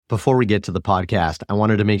Before we get to the podcast, I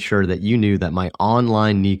wanted to make sure that you knew that my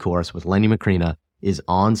online knee course with Lenny Macrina is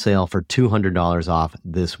on sale for $200 off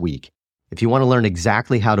this week. If you want to learn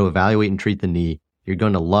exactly how to evaluate and treat the knee, you're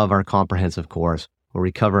going to love our comprehensive course where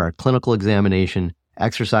we cover our clinical examination,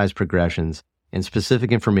 exercise progressions, and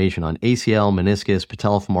specific information on ACL, meniscus,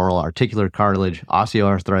 patellofemoral, articular cartilage,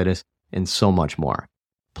 osteoarthritis, and so much more.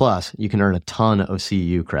 Plus, you can earn a ton of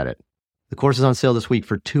CEU credit. The course is on sale this week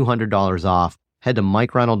for $200 off. Head to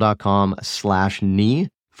MikeReinold.com/knee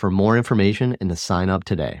for more information and to sign up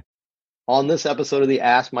today. On this episode of the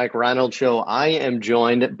Ask Mike Reinold Show, I am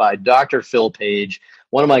joined by Dr. Phil Page,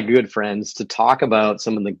 one of my good friends, to talk about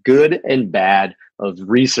some of the good and bad of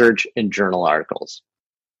research and journal articles.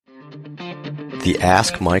 The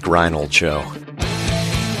Ask Mike Reinold Show.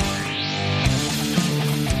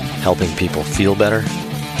 Helping people feel better,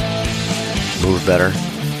 move better,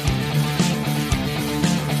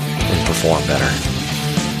 and perform better.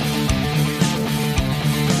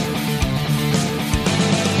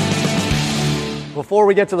 Before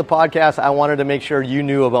we get to the podcast, I wanted to make sure you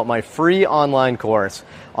knew about my free online course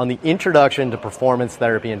on the Introduction to Performance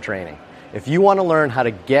Therapy and Training. If you want to learn how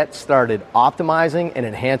to get started optimizing and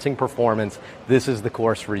enhancing performance, this is the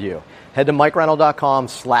course for you. Head to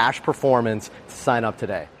MikeReinold.com/performance to sign up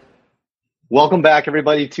today. Welcome back,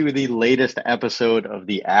 everybody, to the latest episode of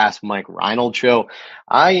the Ask Mike Reinold Show.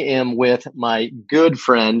 I am with my good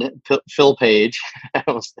friend, Phil Page. I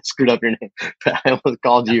almost screwed up your name. I almost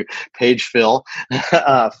called you Page Phil.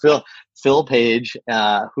 Phil Page,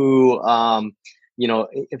 who,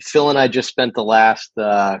 Phil and I just spent the last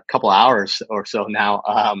couple hours or so now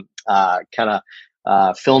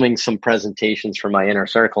filming some presentations for my inner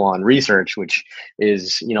circle on research, which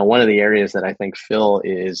is, one of the areas that I think Phil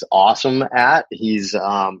is awesome at. He's,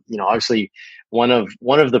 obviously one of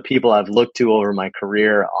the people I've looked to over my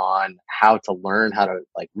career on how to learn how to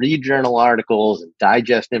read journal articles and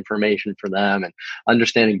digest information for them and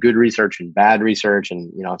understanding good research and bad research.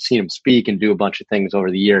 And, I've seen him speak and do a bunch of things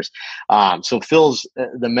over the years. So Phil's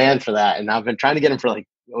the man for that. And I've been trying to get him for 2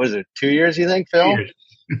 years, you think, Phil? 2 years.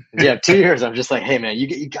 Yeah, 2 years. I'm just like, hey man,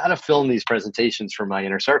 you got to film these presentations for my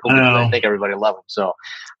inner circle because I think everybody will love them.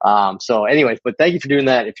 So anyways, but thank you for doing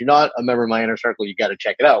that. If you're not a member of my inner circle, you got to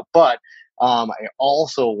check it out. But I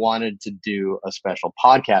also wanted to do a special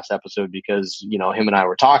podcast episode because, him and I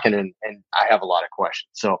were talking and I have a lot of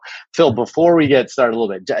questions. So Phil, before we get started a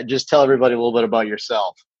little bit, just tell everybody a little bit about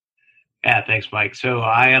yourself. Yeah, thanks, Mike. So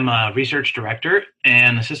I am a research director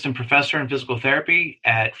and assistant professor in physical therapy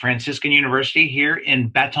at Franciscan University here in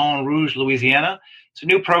Baton Rouge, Louisiana. It's a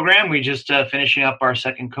new program. We just finishing up our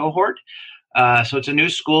second cohort. So it's a new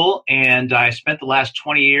school, and I spent the last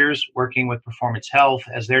 20 years working with Performance Health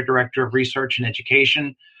as their director of research and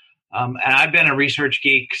education. And I've been a research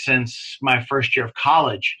geek since my first year of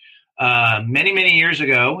college. Many, many years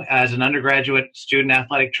ago, as an undergraduate student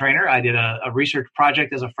athletic trainer, I did a research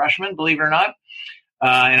project as a freshman, believe it or not.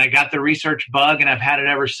 And I got the research bug, and I've had it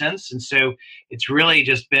ever since. And so it's really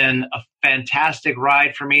just been a fantastic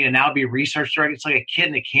ride for me to now be research director. It's like a kid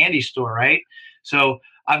in a candy store, right? So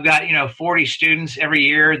I've got, 40 students every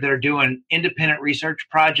year that are doing independent research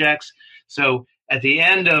projects. So at the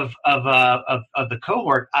end of the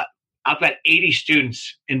cohort, I've got 80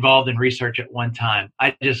 students involved in research at one time.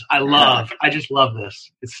 I just love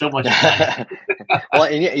this. It's so much fun. Well,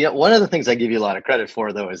 and one of the things I give you a lot of credit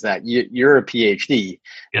for, though, is that you're a PhD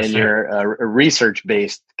Yes, and sir. you're a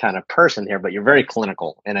research-based kind of person here, but you're very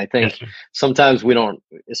clinical. And I think Yes, sometimes we don't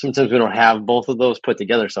have both of those put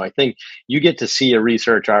together. So I think you get to see a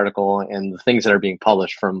research article and the things that are being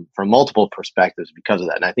published from multiple perspectives because of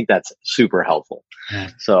that. And I think that's super helpful. Yeah.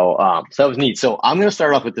 So that was neat. So I'm going to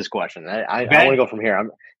start off with this question. I want to go from here. I'm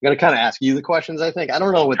going to kind of ask you the questions, I think. I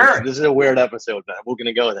don't know what Sure. this is a weird episode, but we're going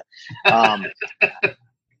to go with it.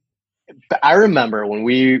 But I remember when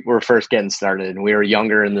we were first getting started and we were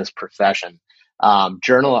younger in this profession,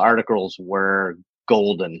 journal articles were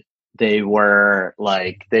golden. They were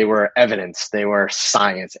evidence. They were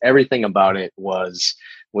science. Everything about it was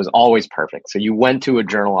always perfect. So you went to a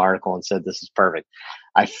journal article and said, this is perfect.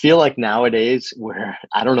 I feel like nowadays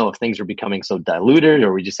I don't know if things are becoming so diluted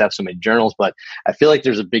or we just have so many journals, but I feel like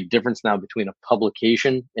there's a big difference now between a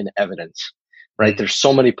publication and evidence, right? There's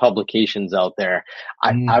so many publications out there.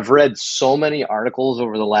 I've read so many articles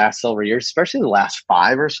over the last several years, especially the last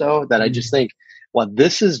 5 or so, that I just think, well,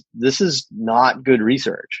 this is not good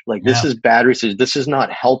research. This is bad research. This is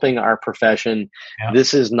not helping our profession. Yeah.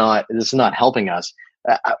 This is not helping us.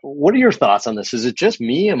 What are your thoughts on this? Is it just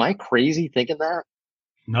me? Am I crazy thinking that?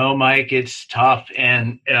 No, Mike, it's tough.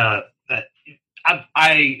 And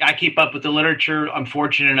I keep up with the literature. I'm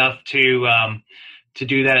fortunate enough to to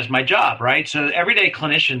do that as my job, right? So everyday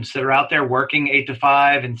clinicians that are out there working 8 to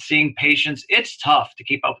 5 and seeing patients, it's tough to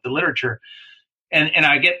keep up with the literature. And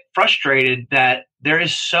I get frustrated that there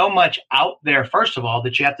is so much out there, first of all,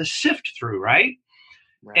 that you have to sift through, right?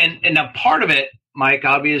 And a part of it, Mike,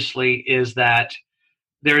 obviously, is that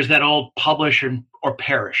there's that old publish or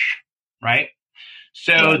perish, right?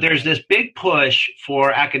 So there's this big push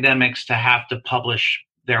for academics to have to publish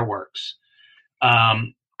their works.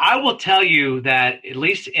 I will tell you that at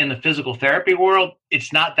least in the physical therapy world,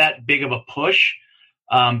 it's not that big of a push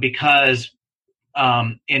because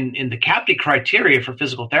in the CAPTE criteria for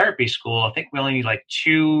physical therapy school, I think we only need like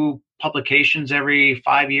 2 publications every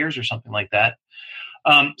 5 years or something like that.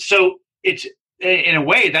 So it's in a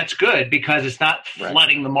way that's good because it's not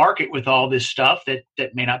flooding the market with all this stuff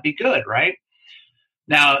that may not be good, right?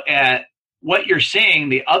 Now, what you're seeing,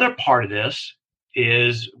 the other part of this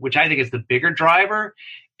is, which I think is the bigger driver,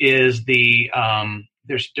 is the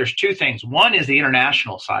there's 2 things. One is the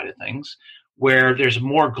international side of things, where there's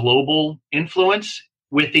more global influence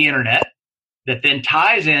with the internet that then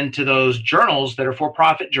ties into those journals that are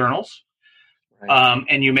for-profit journals. Right.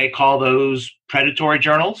 And you may call those predatory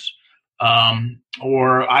journals.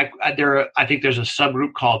 Or I think there's a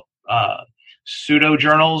subgroup called pseudo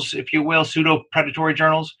journals, if you will, pseudo predatory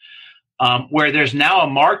journals, where there's now a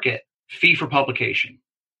market fee for publication.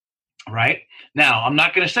 Right now, I'm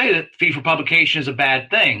not going to say that fee for publication is a bad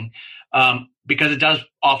thing because it does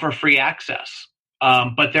offer free access.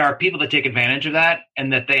 But there are people that take advantage of that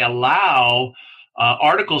and that they allow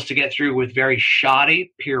articles to get through with very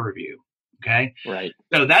shoddy peer review. Okay. Right.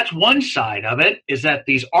 So that's one side of it, is that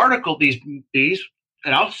these articles, these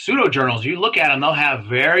pseudo journals, you look at them, they'll have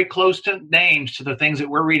very close to names to the things that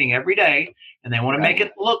we're reading every day, and they want to make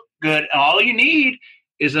it look good. And all you need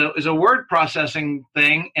is a word processing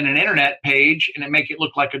thing and an internet page, and it make it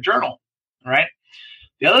look like a journal. Right.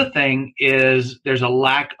 The other thing is there's a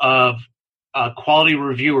lack of quality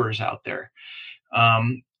reviewers out there,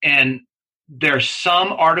 and there's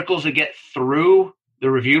some articles that get through the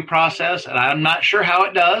review process, and I'm not sure how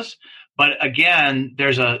it does, but again,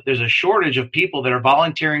 there's a shortage of people that are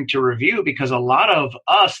volunteering to review, because a lot of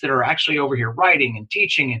us that are actually over here writing and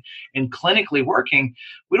teaching and clinically working,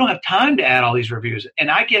 we don't have time to add all these reviews. And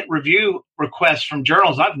I get review requests from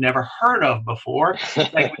journals I've never heard of before.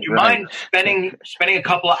 Like, would you mind spending a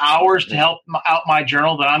couple of hours to help out my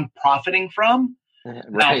journal that I'm profiting from?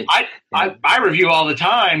 Right. Now, I review all the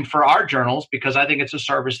time for our journals because I think it's a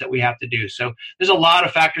service that we have to do. So there's a lot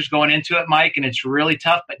of factors going into it, Mike, and it's really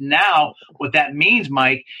tough. But now what that means,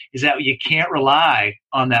 Mike, is that you can't rely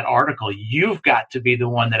on that article. You've got to be the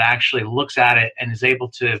one that actually looks at it and is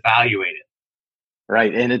able to evaluate it.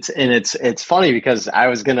 Right. And it's funny because I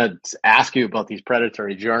was going to ask you about these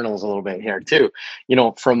predatory journals a little bit here too. You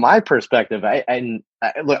know, from my perspective,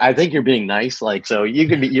 look, I think you're being nice. Like, so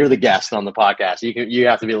you're the guest on the podcast. You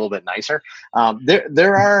have to be a little bit nicer.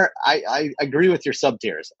 I agree with your sub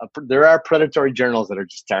tiers. There are predatory journals that are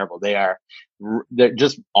just terrible. They're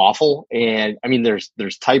just awful. And I mean, there's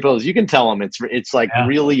typos. You can tell them it's like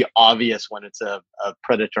really obvious when it's a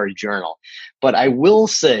predatory journal. But I will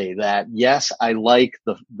say that, yes, I like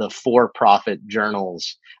the for-profit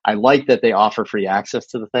journals. I like that they offer free access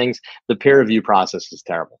to the things. The peer review process is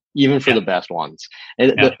terrible, even for the best ones.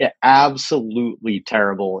 And absolutely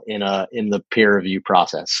terrible in the peer review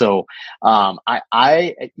process. So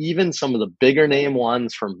I even some of the bigger name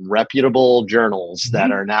ones from reputable journals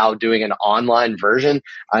that are now doing an online version,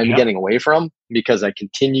 I'm getting away from, because I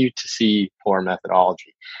continue to see poor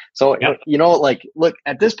methodology. So, you know, like, look,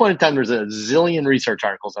 at this point in time, there's a zillion research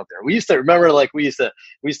articles out there. We used to remember, like, we used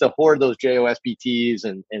to hoard those JOSPTs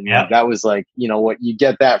and like, that was like, you know, what you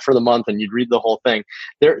get that for the month and you'd read the whole thing.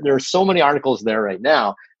 There are so many articles there right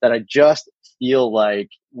now that I just feel like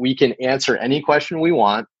we can answer any question we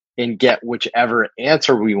want and get whichever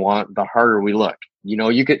answer we want the harder we look. You know,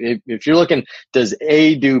 you could, if you're looking, does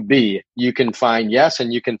A do B? You can find yes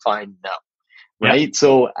and you can find no. Right. Yep.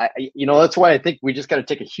 So, that's why I think we just got to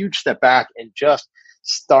take a huge step back and just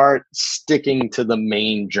start sticking to the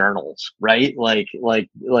main journals, right? Like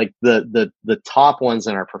the top ones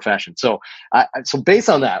in our profession. So, so based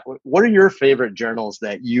on that, what are your favorite journals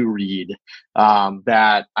that you read?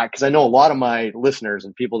 Because I know a lot of my listeners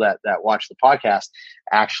and people that watch the podcast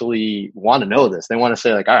actually want to know this. They want to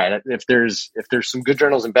say, like, all right, if there's some good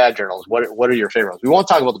journals and bad journals, what are your favorite ones? We won't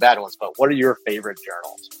talk about the bad ones, but what are your favorite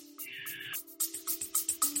journals?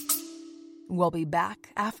 We'll be back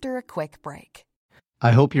after a quick break.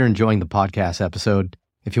 I hope you're enjoying the podcast episode.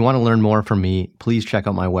 If you want to learn more from me, please check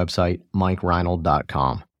out my website,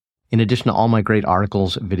 MikeReinhold.com. In addition to all my great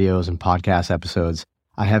articles, videos, and podcast episodes,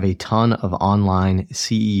 I have a ton of online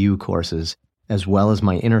CEU courses, as well as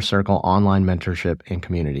my Inner Circle online mentorship and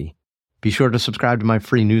community. Be sure to subscribe to my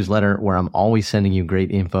free newsletter where I'm always sending you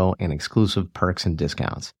great info and exclusive perks and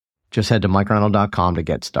discounts. Just head to MikeReinold.com to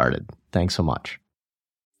get started. Thanks so much.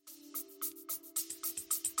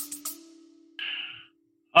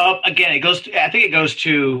 Again, I think it goes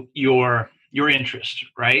to your interest,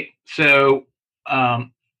 right? So I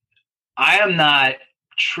am not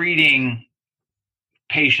treating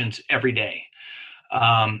patients every day.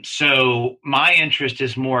 So my interest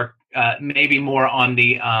is maybe more on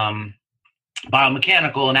the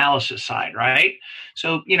biomechanical analysis side, right?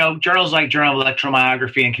 So, journals like Journal of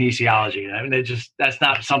Electromyography and Kinesiology, I mean, that's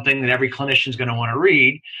not something that every clinician is going to want to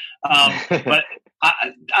read. But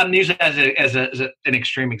I'm using it as an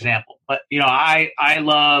extreme example. But,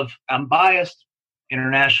 I'm biased,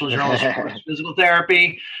 International Journal of Sports Physical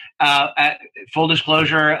Therapy. At full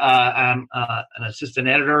disclosure, I'm an assistant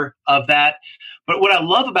editor of that. But what I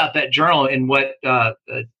love about that journal and what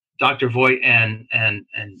Dr. Voigt and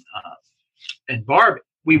Barb,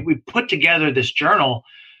 we put together this journal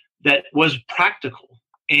that was practical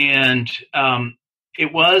and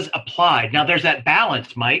it was applied. Now there's that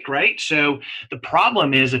balance, Mike, right? So the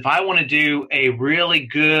problem is if I want to do a really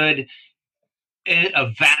good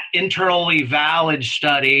internally valid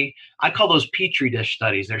study, I call those Petri dish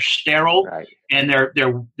studies. They're sterile, right, and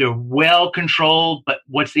they're well controlled, but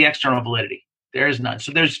what's the external validity? There is none.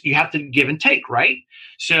 So you have to give and take, right?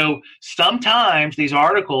 So sometimes these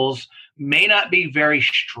articles may not be very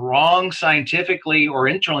strong scientifically or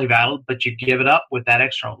internally valid, but you give it up with that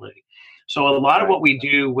external validity. So a lot of what we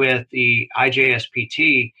do with the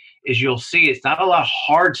IJSPT is you'll see it's not a lot of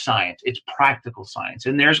hard science, it's practical science.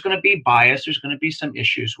 And there's going to be bias, there's going to be some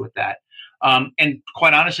issues with that. And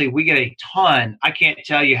quite honestly, we get a ton. I can't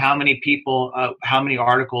tell you how many people, how many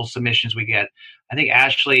article submissions we get. I think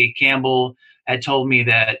Ashley Campbell had told me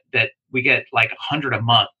that we get like 100 a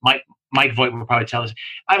month. Mike Voigt will probably tell us.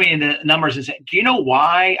 I mean, the numbers. Do you know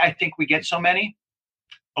why I think we get so many?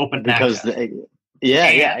 Open access.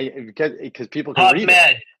 Because people can read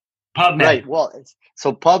it. PubMed. Right. Well,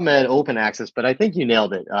 so PubMed, open access, but I think you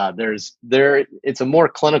nailed it. It's a more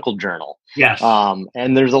clinical journal. Yes.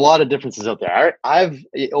 And there's a lot of differences out there. I've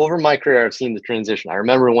over my career, I've seen the transition. I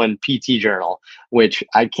remember when PT Journal, which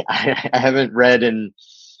I haven't read in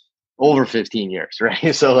over 15 years,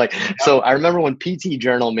 right? So I remember when PT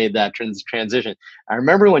Journal made that transition. I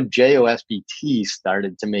remember when JOSPT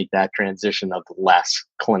started to make that transition of less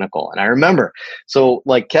clinical. And I remember, so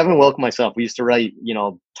like Kevin Wilk and myself, we used to write,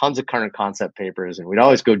 tons of current concept papers, and we'd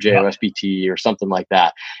always go JOSPT or something like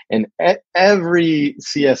that. And at every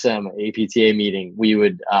CSM APTA meeting, we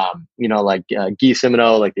would, Guy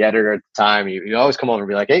Simino, like the editor at the time, he'd always come over and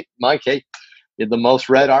be like, "Hey, Mike, hey, you're the most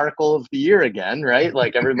read article of the year again, right?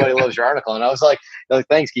 Like everybody loves your article." And I was like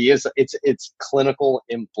thanks, Guy. It's clinical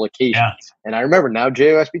implications. Yeah. And I remember now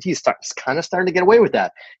JOSPT is kind of starting to get away with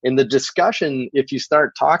that. In the discussion, if you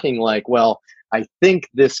start talking like, well, I think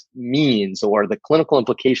this means, or the clinical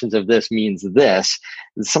implications of this means this,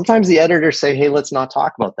 sometimes the editors say, hey, let's not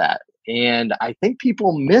talk about that. And I think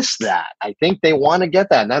people miss that. I think they want to get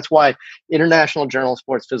that. And that's why International Journal of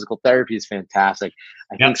Sports Physical Therapy is fantastic.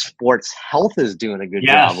 I think Sports Health is doing a good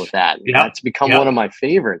job with that. That's become one of my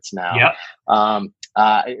favorites now.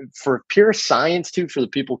 For pure science too, for the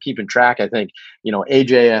people keeping track, I think,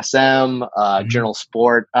 AJSM,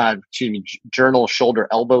 Journal Shoulder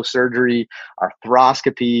Elbow Surgery,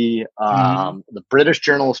 Arthroscopy, the British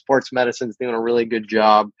Journal of Sports Medicine is doing a really good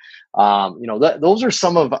job. Those are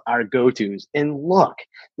some of our go-tos. And look,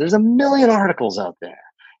 there's a million articles out there.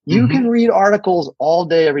 You can read articles all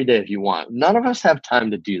day, every day if you want. None of us have time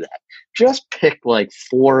to do that. Just pick like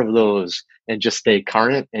 4 of those and just stay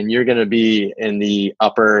current, and you're going to be in the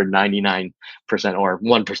upper 99% or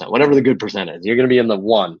 1%, whatever the good percent is. You're going to be in the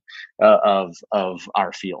 1 of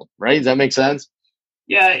our field, right? Does that make sense?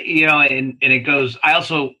 Yeah, and it goes.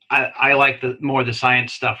 I like the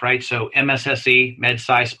science stuff, right? So MSSE,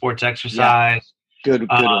 MedSci, Sports Exercise, good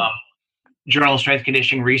one. Journal of Strength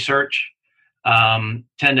Conditioning Research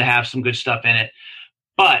tend to have some good stuff in it.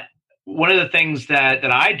 But one of the things that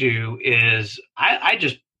I do is I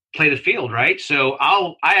just play the field, right? So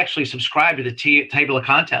I actually subscribe to the table of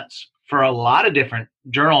contents for a lot of different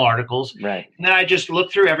journal articles. Right. And then I just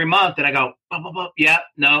look through every month and I go,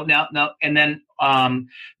 no. And then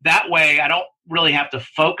that way I don't really have to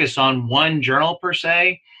focus on one journal per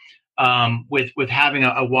se, with having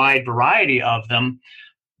a wide variety of them.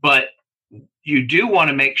 But you do want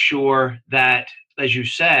to make sure that as you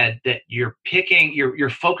said, that you're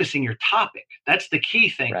focusing your topic. That's the key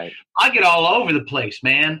thing. Right. I get all over the place,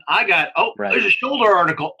 man. There's a shoulder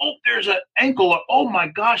article. Oh, there's an ankle. Oh my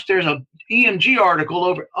gosh, there's a EMG article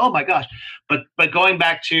over. Oh my gosh. But going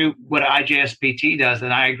back to what IJSPT does,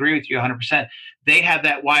 and I agree with you 100%. They have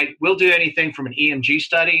that wide. We'll do anything from an EMG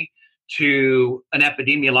study to an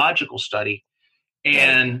epidemiological study.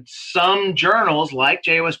 And some journals like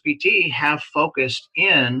JOSPT have focused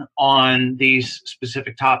in on these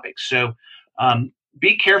specific topics. So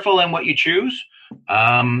be careful in what you choose,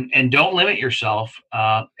 and don't limit yourself.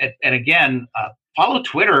 And again, follow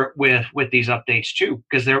Twitter with these updates too,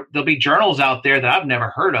 because there'll be journals out there that I've never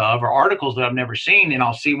heard of, or articles that I've never seen, and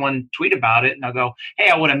I'll see one tweet about it and I'll go,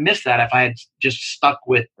 hey, I would have missed that if I had just stuck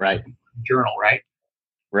with journal, right?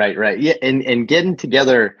 Right. Yeah. And getting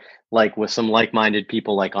together like with some like-minded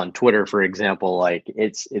people, like on Twitter, for example, like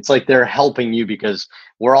it's like they're helping you, because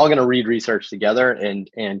we're all going to read research together and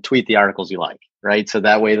tweet the articles you like. Right. So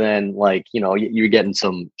that way, then, like, you're getting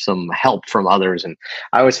some help from others. And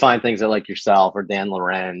I always find things that, like yourself or Dan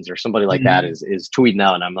Lorenz or somebody like that is tweeting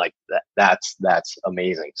out. And I'm like, that's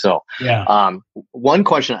amazing. So one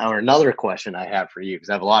question or another question I have for you, because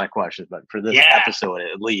I have a lot of questions, but for this episode,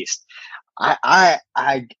 at least, I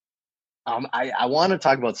want to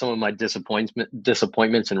talk about some of my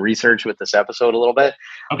disappointments in research with this episode a little bit.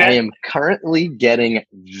 Okay. I am currently getting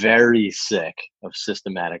very sick of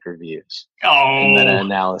systematic reviews and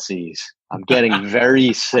meta-analyses. I'm getting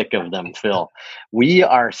very sick of them, Phil. We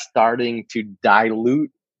are starting to dilute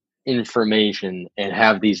information and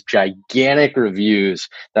have these gigantic reviews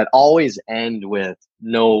that always end with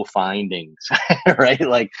no findings, right?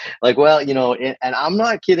 Like, well, and I'm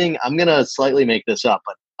not kidding. I'm going to slightly make this up,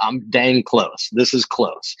 but I'm dang close. This is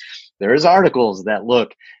close. There's articles that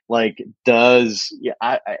look like, does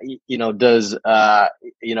a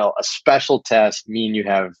special test mean you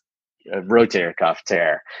have a rotator cuff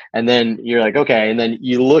tear? And then you're like, okay. And then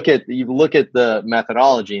you look at the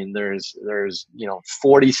methodology, and there's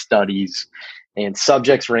 40 studies, and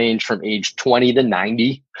subjects range from age 20 to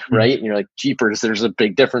 90, right? And you're like, jeepers, there's a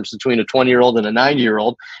big difference between a 20-year-old and a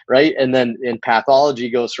 90-year-old, right? And then in pathology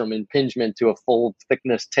goes from impingement to a full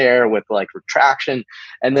thickness tear with like retraction.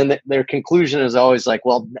 And then their conclusion is always like,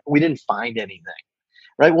 well, we didn't find anything,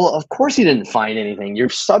 right? Well, of course you didn't find anything. Your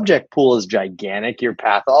subject pool is gigantic. Your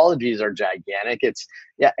pathologies are gigantic. It's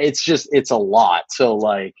a lot. So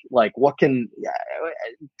like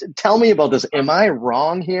tell me about this. Am I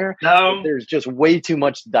wrong here? No. There's just way too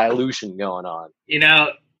much dilution going on.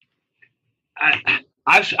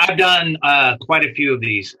 I've done quite a few of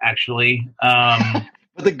these, actually.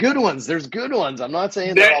 But the good ones, there's good ones. I'm not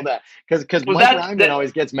saying they're all bad, because Mike Ryman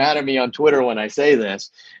always gets mad at me on Twitter when I say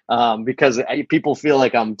this, because people feel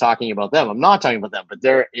like I'm talking about them. I'm not talking about them, but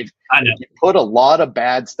if you put a lot of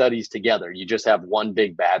bad studies together, you just have one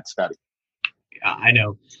big bad study. Yeah, I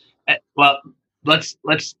know. Well,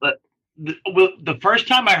 the first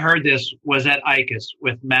time I heard this was at ICUS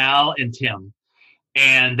with Mal and Tim.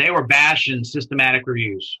 And they were bashing systematic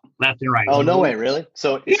reviews left and right. Oh, no way, really?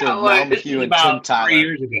 So this is about 3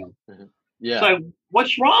 years ago. Mm-hmm. Yeah. So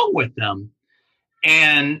what's wrong with them?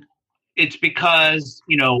 And it's because,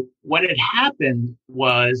 what had happened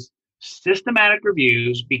was systematic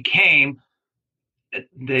reviews they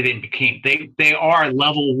are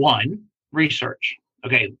level 1 research.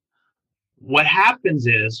 Okay. What happens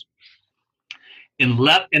is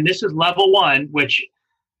and this is level 1, which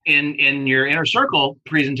in your Inner Circle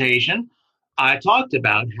presentation, I talked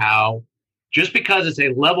about how just because it's a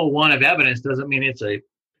level 1 of evidence doesn't mean it's a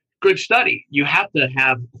good study. You have to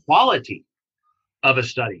have quality of a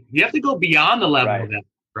study. You have to go beyond the level of evidence,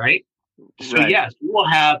 right? So yes, you will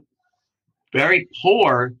have very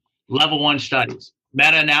poor level 1 studies,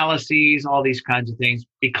 meta-analyses, all these kinds of things,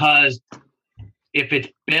 because if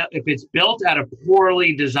it's built out of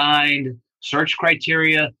poorly designed search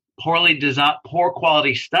criteria, poor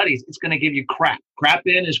quality studies, it's going to give you crap. Crap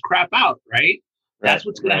in is crap out, right? That's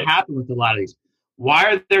what's going to happen with a lot of these. Why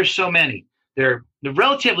are there so many? They're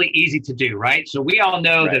relatively easy to do, right? So we all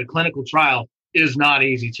know that a clinical trial is not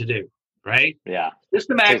easy to do, right? Yeah.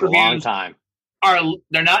 Systematic reviews a long time.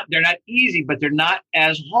 They're not easy, but they're not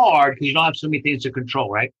as hard because you don't have so many things to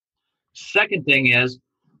control, right? Second thing is,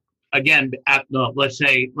 again, let's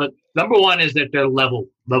say number 1 is that they're level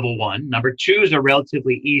 1. Number 2 is they're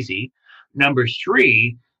relatively easy. Number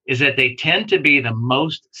 3 is that they tend to be the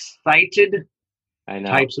most cited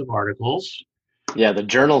types of articles. Yeah, the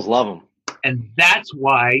journals love them. And that's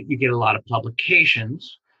why you get a lot of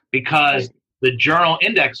publications, because the journal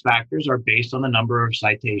index factors are based on the number of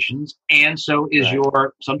citations. And so is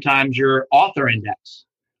sometimes your author index.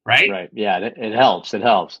 right? Right. Yeah, it helps. It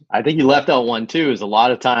helps. I think you left out one too, is a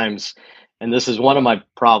lot of times, and this is one of my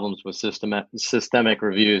problems with systemic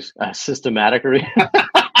reviews, systematic review.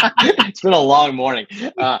 It's been a long morning.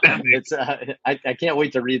 It's I can't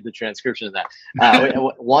wait to read the transcription of that.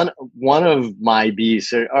 One of my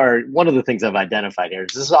B's, or one of the things I've identified here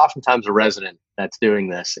is this is oftentimes a resident that's doing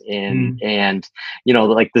this, and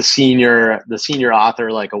like the senior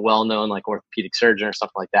author, like a well-known like orthopedic surgeon or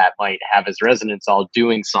something like that, might have his residents all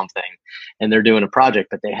doing something, and they're doing a project,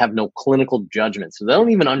 but they have no clinical judgment, so they don't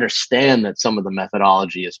even understand that some of the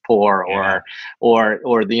methodology is poor,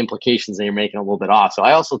 or the implications that you're making a little bit off. So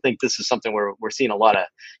I also think this is something where we're seeing a lot of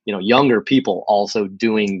younger people also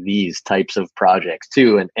doing these types of projects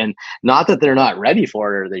too, and not that they're not ready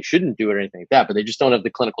for it or they shouldn't do it or anything like that, but they just don't have the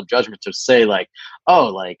clinical judgment to say like, oh,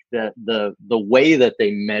 like the way that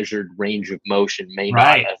they measured range of motion may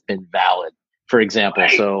not have been valid, for example.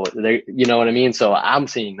 So they, you know what I mean? So I'm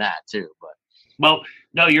seeing that too. But well,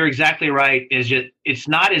 no, you're exactly right. It's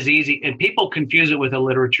not as easy, and people confuse it with a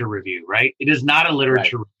literature review, right? It is not a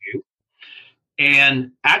literature review.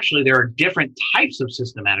 And actually, there are different types of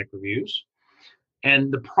systematic reviews. And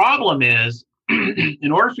the problem is,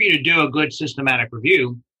 in order for you to do a good systematic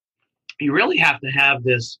review, you really have to have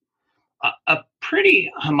this a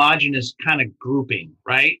pretty homogeneous kind of grouping,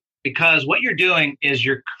 right? Because what you're doing is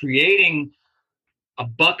you're creating a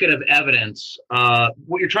bucket of evidence.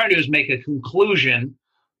 What you're trying to do is make a conclusion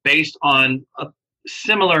based on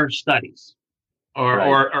similar studies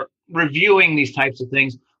or reviewing these types of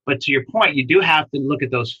things. But to your point, you do have to look at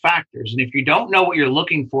those factors. And if you don't know what you're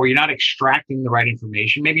looking for, you're not extracting the right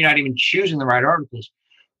information. Maybe you're not even choosing the right articles.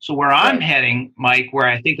 So where I'm heading, Mike, where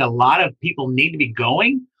I think a lot of people need to be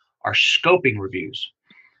going are scoping reviews.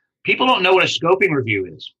 People don't know what a scoping review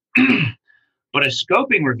is. But a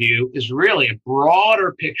scoping review is really a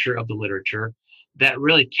broader picture of the literature that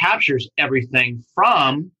really captures everything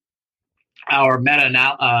from our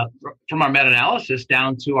meta-analysis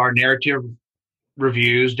down to our narrative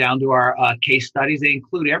reviews, down to our case studies. They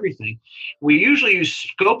include everything. We usually use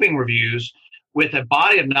scoping reviews with a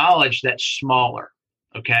body of knowledge that's smaller.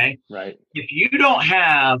 Okay. Right. If you don't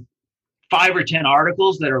have 5 or 10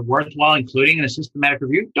 articles that are worthwhile including in a systematic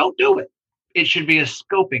review, don't do it. It should be a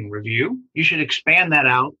scoping review. You should expand that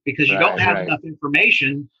out because you don't have enough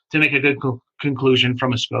information to make a good conclusion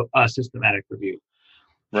from a systematic review.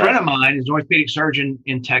 A friend of mine is an orthopedic surgeon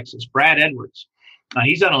in Texas, Brad Edwards.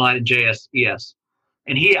 He's done a lot in JSES.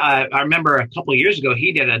 And I remember a couple of years ago,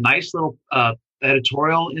 he did a nice little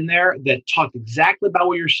editorial in there that talked exactly about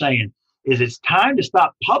what you're saying, is it's time to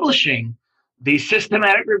stop publishing these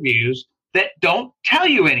systematic reviews that don't tell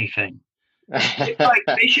you anything. Like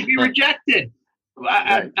they should be rejected.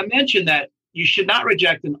 I mentioned that you should not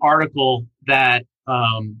reject an article that's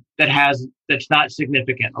not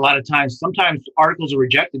significant. A lot of times, sometimes articles are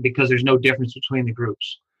rejected because there's no difference between the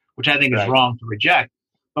groups, which I think is wrong to reject.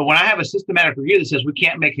 But when I have a systematic review that says we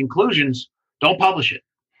can't make conclusions, don't publish it.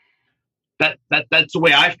 That's the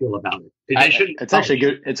way I feel about it. It's actually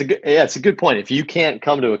good. It's a good point. If you can't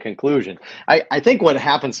come to a conclusion, I think what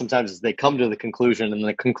happens sometimes is they come to the conclusion, and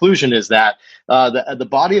the conclusion is that the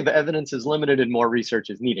body of evidence is limited and more research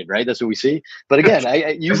is needed. Right? That's what we see. But again,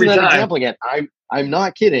 using that example again, I'm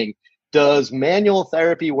not kidding. Does manual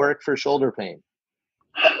therapy work for shoulder pain?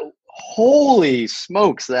 Holy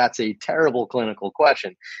smokes, that's a terrible clinical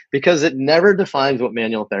question, because it never defines what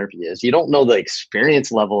manual therapy is. You don't know the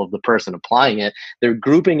experience level of the person applying it. They're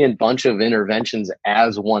grouping in a bunch of interventions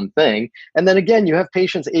as one thing. And then again, you have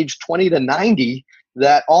patients aged 20 to 90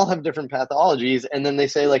 that all have different pathologies. And then they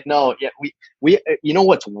say like, no, we you know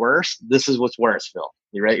what's worse? This is what's worse, Phil.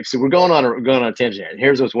 You're right. So we're going on a tangent here. And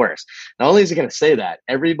here's what's worse. Not only is it going to say that,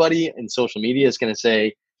 everybody in social media is going to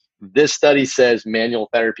say, this study says manual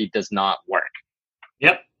therapy does not work.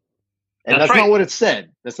 Yep. And that's not what it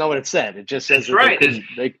said. That's not what it said. It just says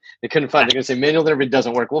they couldn't find. They're going to say manual therapy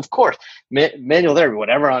doesn't work. Well, of course, manual therapy,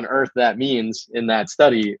 whatever on earth that means in that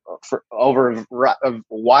study, for over a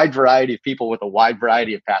wide variety of people with a wide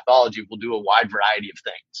variety of pathology will do a wide variety of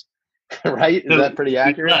things. Right? Is that pretty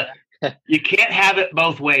accurate? You can't have it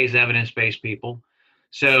both ways, evidence-based people.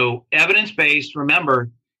 So evidence-based,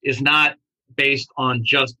 remember, is not based on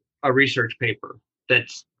just a research paper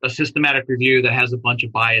that's a systematic review that has a bunch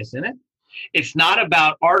of bias in it. It's not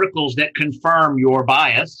about articles that confirm your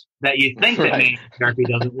bias, that you think that manual therapy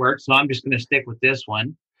doesn't work, so I'm just going to stick with this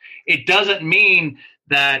one. It doesn't mean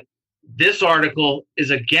that this article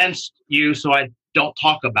is against you, so I don't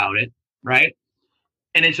talk about it, right?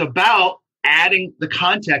 And it's about adding the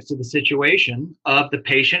context to the situation of the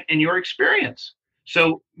patient and your experience.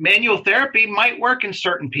 So manual therapy might work in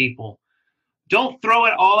certain people. don't throw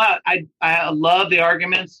it all out. I love the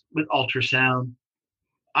arguments with ultrasound.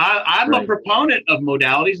 I'm a proponent of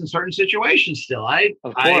modalities in certain situations still.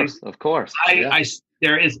 Of course.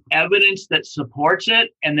 There is evidence that supports it,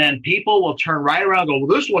 and then people will turn right around and go,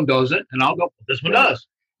 well, this one doesn't, and I'll go, this one does.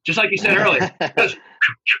 Just like you said earlier. Back and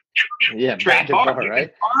forth, right? You can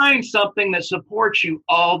find something that supports you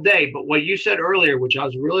all day. But what you said earlier, which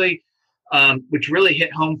really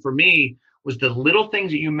hit home for me, was the little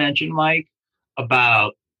things that you mentioned, Mike,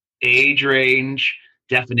 about age range,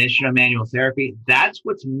 definition of manual therapy. That's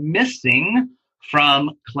what's missing from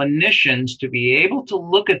clinicians to be able to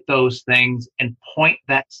look at those things and point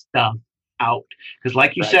that stuff out. Because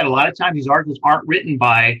like you said, a lot of times these articles aren't written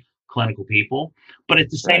by clinical people, but at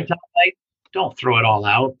the same time, like, don't throw it all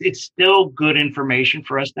out. It's still good information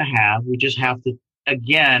for us to have. We just have to,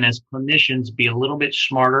 again, as clinicians, be a little bit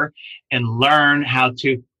smarter and learn how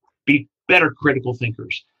to be better critical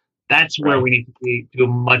thinkers. That's where we need to do a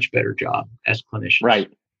much better job as clinicians. Right.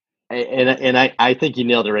 And I think you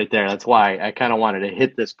nailed it right there. That's why I kind of wanted to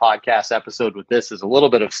hit this podcast episode with this, as a little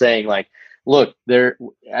bit of saying, like, look,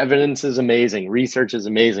 evidence is amazing, research is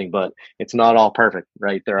amazing, but it's not all perfect,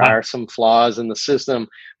 right? There are some flaws in the system.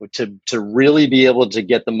 To really be able to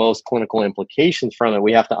get the most clinical implications from it,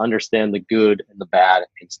 we have to understand the good and the bad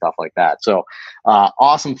and stuff like that. So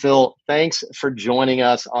awesome, Phil. Thanks for joining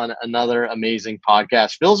us on another amazing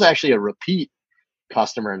podcast. Phil's actually a repeat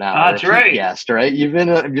customer now. That's right. Guest, right? You've been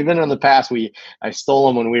in the past. I stole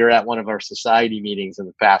him when we were at one of our society meetings in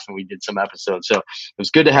the past when we did some episodes. So it was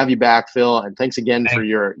good to have you back, Phil. And thanks again for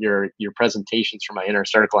your presentations for my inner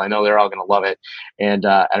circle. I know they're all going to love it, and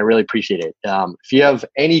I really appreciate it. If you have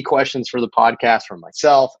any questions for the podcast from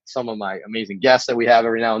myself, some of my amazing guests that we have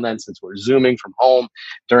every now and then, since we're Zooming from home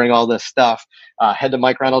during all this stuff, head to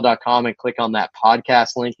MikeReinold.com and click on that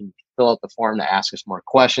podcast link and fill out the form to ask us more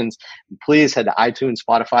questions. And please head to iTunes,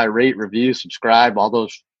 Spotify, rate, review, subscribe, all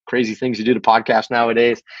those crazy things you do to podcasts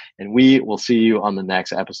nowadays. And we will see you on the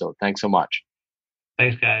next episode. Thanks so much.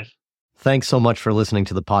 Thanks, guys. Thanks so much for listening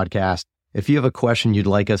to the podcast. If you have a question you'd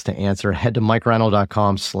like us to answer, head to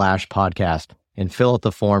MikeReinold.com/podcast and fill out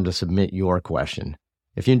the form to submit your question.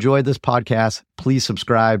 If you enjoyed this podcast, please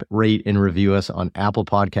subscribe, rate, and review us on Apple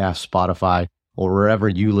Podcasts, Spotify, or wherever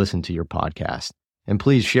you listen to your podcast. And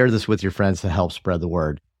please share this with your friends to help spread the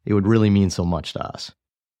word. It would really mean so much to us.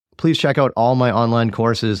 Please check out all my online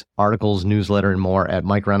courses, articles, newsletter, and more at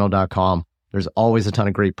MikeReinold.com. There's always a ton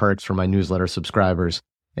of great perks for my newsletter subscribers.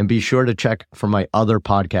 And be sure to check for my other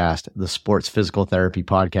podcast, the Sports Physical Therapy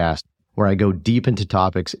Podcast, where I go deep into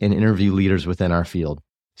topics and interview leaders within our field.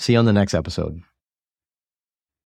 See you on the next episode.